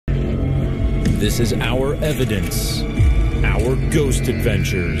This is our evidence, our ghost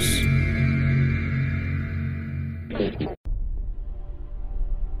adventures.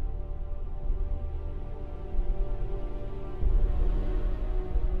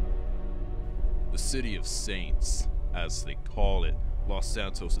 The City of Saints, as they call it, Los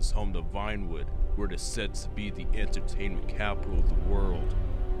Santos is home to Vinewood, where it is said to be the entertainment capital of the world.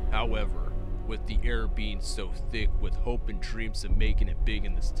 However, with the air being so thick with hope and dreams of making it big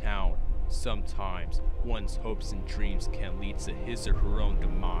in this town, sometimes one's hopes and dreams can lead to his or her own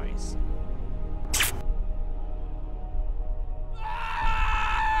demise.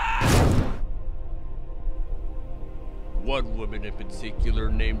 One woman in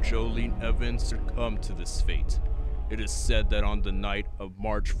particular, named Jolene Evans, succumbed to this fate. It is said that on the night of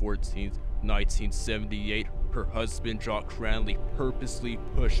March 14th, 1978, her husband Jock Cranley purposely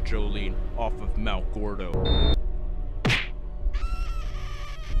pushed Jolene off of Mount Gordo.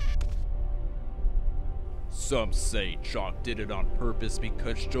 Some say Jock did it on purpose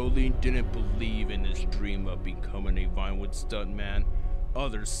because Jolene didn't believe in his dream of becoming a Vinewood stuntman.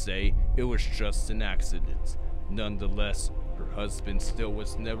 Others say it was just an accident. Nonetheless, her husband still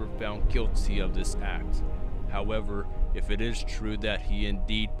was never found guilty of this act. However, if it is true that he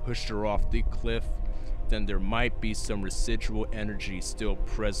indeed pushed her off the cliff, then there might be some residual energy still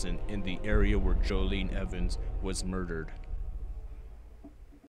present in the area where Jolene Evans was murdered.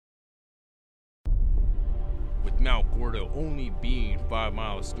 With Mount Gordo only being 5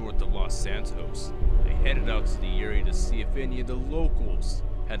 miles north of Los Santos, I headed out to the area to see if any of the locals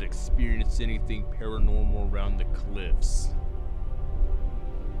had experienced anything paranormal around the cliffs.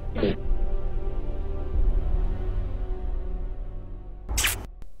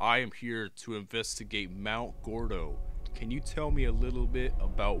 I am here to investigate Mount Gordo. Can you tell me a little bit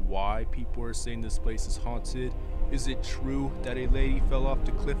about why people are saying this place is haunted? Is it true that a lady fell off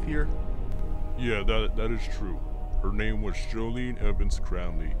the cliff here? Yeah, that is true. Her name was Jolene Evans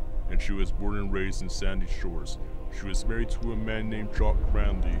Cranley, and she was born and raised in Sandy Shores. She was married to a man named Jock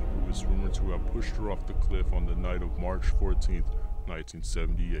Cranley, who is rumored to have pushed her off the cliff on the night of March 14th,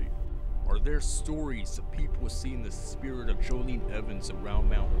 1978. Are there stories of people seeing the spirit of Jolene Evans around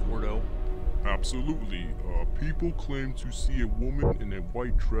Mount Gordo? Absolutely. People claim to see a woman in a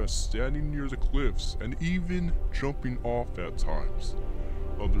white dress standing near the cliffs and even jumping off at times.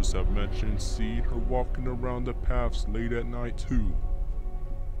 Others have mentioned seeing her walking around the paths late at night too.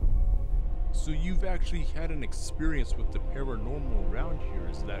 So you've actually had an experience with the paranormal around here,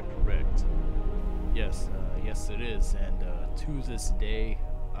 is that correct? Yes, yes it is, and to this day,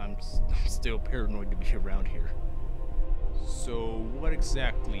 I'm still paranoid to be around here. So what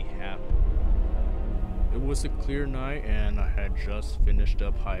exactly happened? It was a clear night, and I had just finished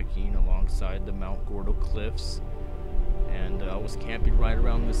up hiking alongside the Mount Gordo cliffs, and I was camping right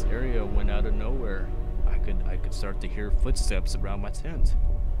around this area when out of nowhere, I could start to hear footsteps around my tent.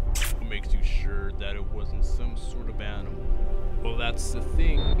 What makes you sure that it wasn't some sort of animal? Well, that's the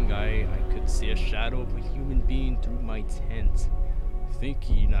thing. I could see a shadow of a human being through my tent.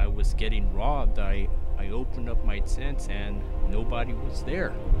 Thinking I was getting robbed, I opened up my tent and nobody was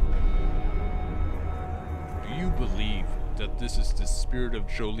there. Do you believe that this is the spirit of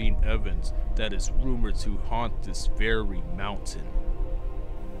Jolene Evans that is rumored to haunt this very mountain?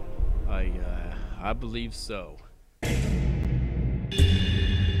 I believe so.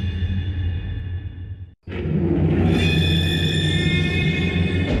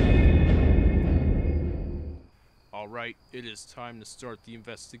 Alright, it is time to start the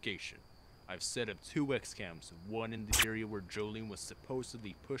investigation. I've set up 2 X-cams, one in the area where Jolene was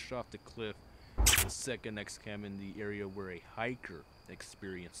supposedly pushed off the cliff, and the second X-cam in the area where a hiker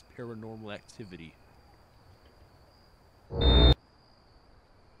experienced paranormal activity.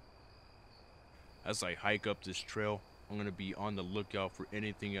 As I hike up this trail, I'm going to be on the lookout for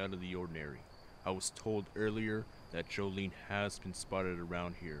anything out of the ordinary. I was told earlier that Jolene has been spotted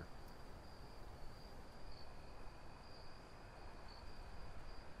around here.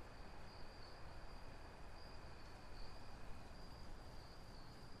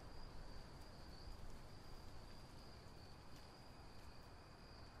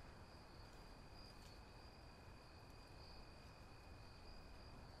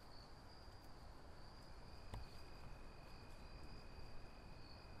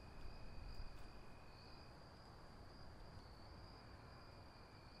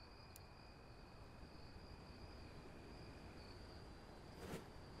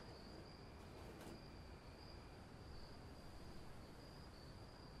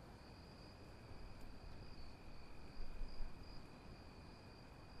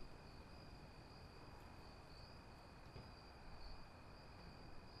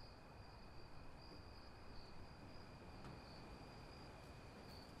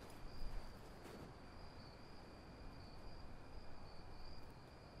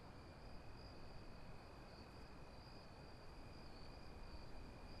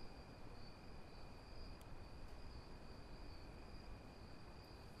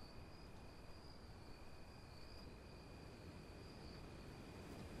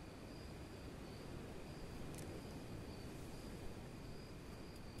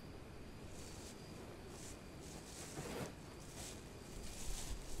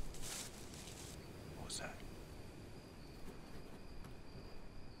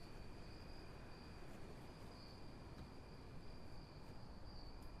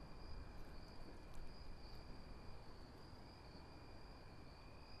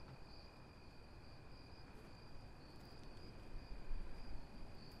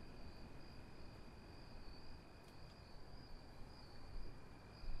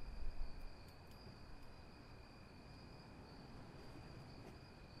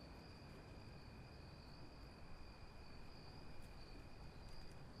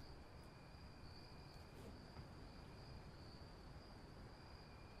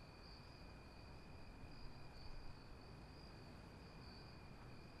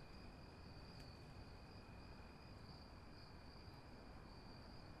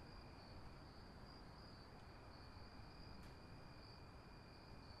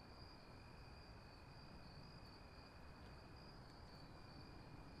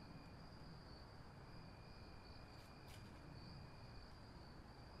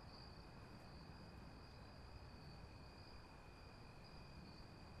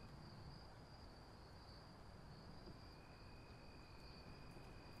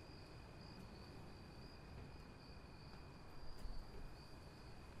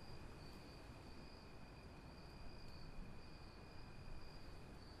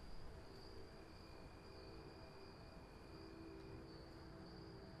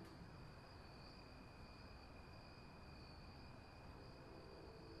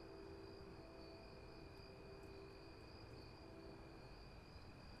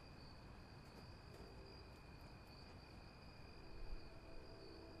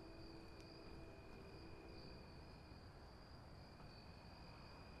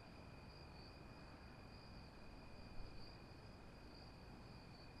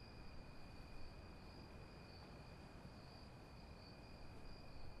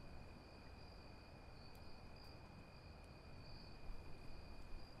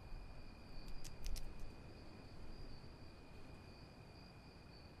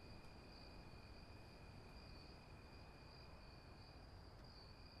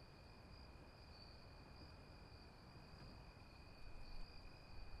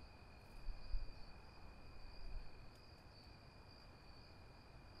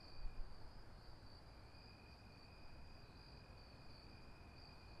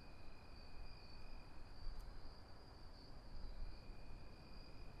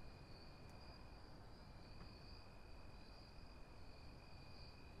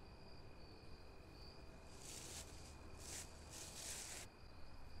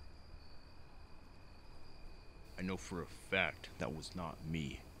 know for a fact that was not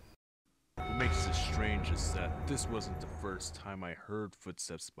me. What makes this strange is that this wasn't the first time I heard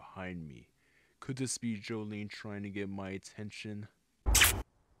footsteps behind me. Could this be Jolene trying to get my attention?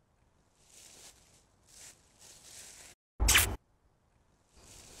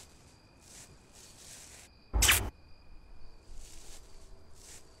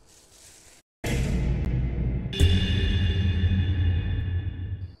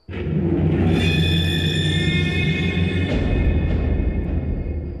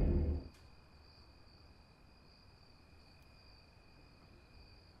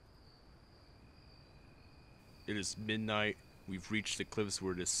 It is midnight. We've reached the cliffs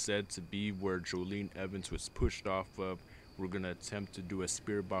where it is said to be where Jolene Evans was pushed off of. We're gonna attempt to do a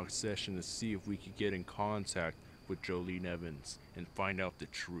spirit box session to see if we could get in contact with Jolene Evans and find out the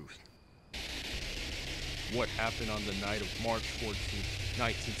truth. What happened on the night of March 14th,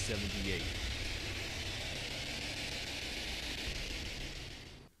 1978?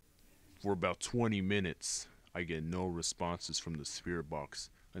 For about 20 minutes, I get no responses from the spirit box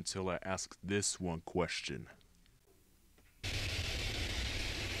until I ask this one question.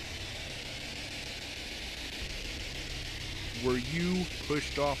 Were you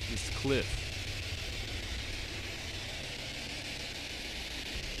pushed off this cliff?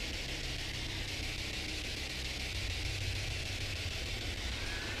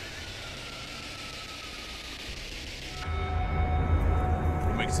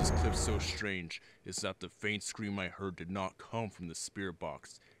 What makes this clip so strange is that the faint scream I heard did not come from the spirit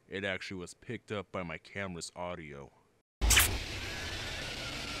box. It actually was picked up by my camera's audio.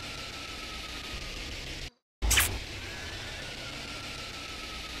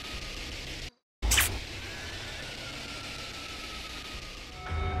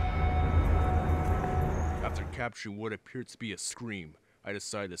 After capturing what appeared to be a scream, I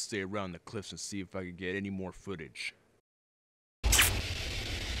decided to stay around the cliffs and see if I could get any more footage.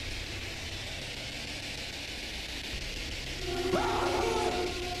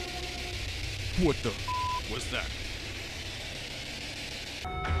 What the was that?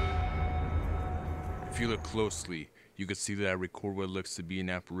 If you look closely, you can see that I record what looks to be an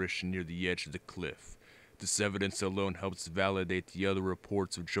apparition near the edge of the cliff. This evidence alone helps validate the other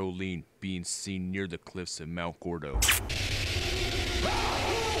reports of Jolene being seen near the cliffs at Mount Gordo.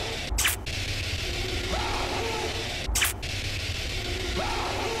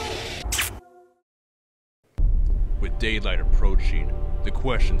 With daylight approaching, the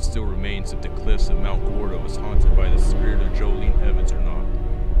question still remains if the cliffs of Mount Gordo is haunted by the spirit of Jolene Evans or not.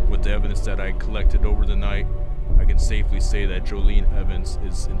 With the evidence that I collected over the night, I can safely say that Jolene Evans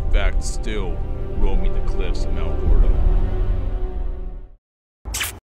is in fact still roaming the cliffs of Mount Gordo.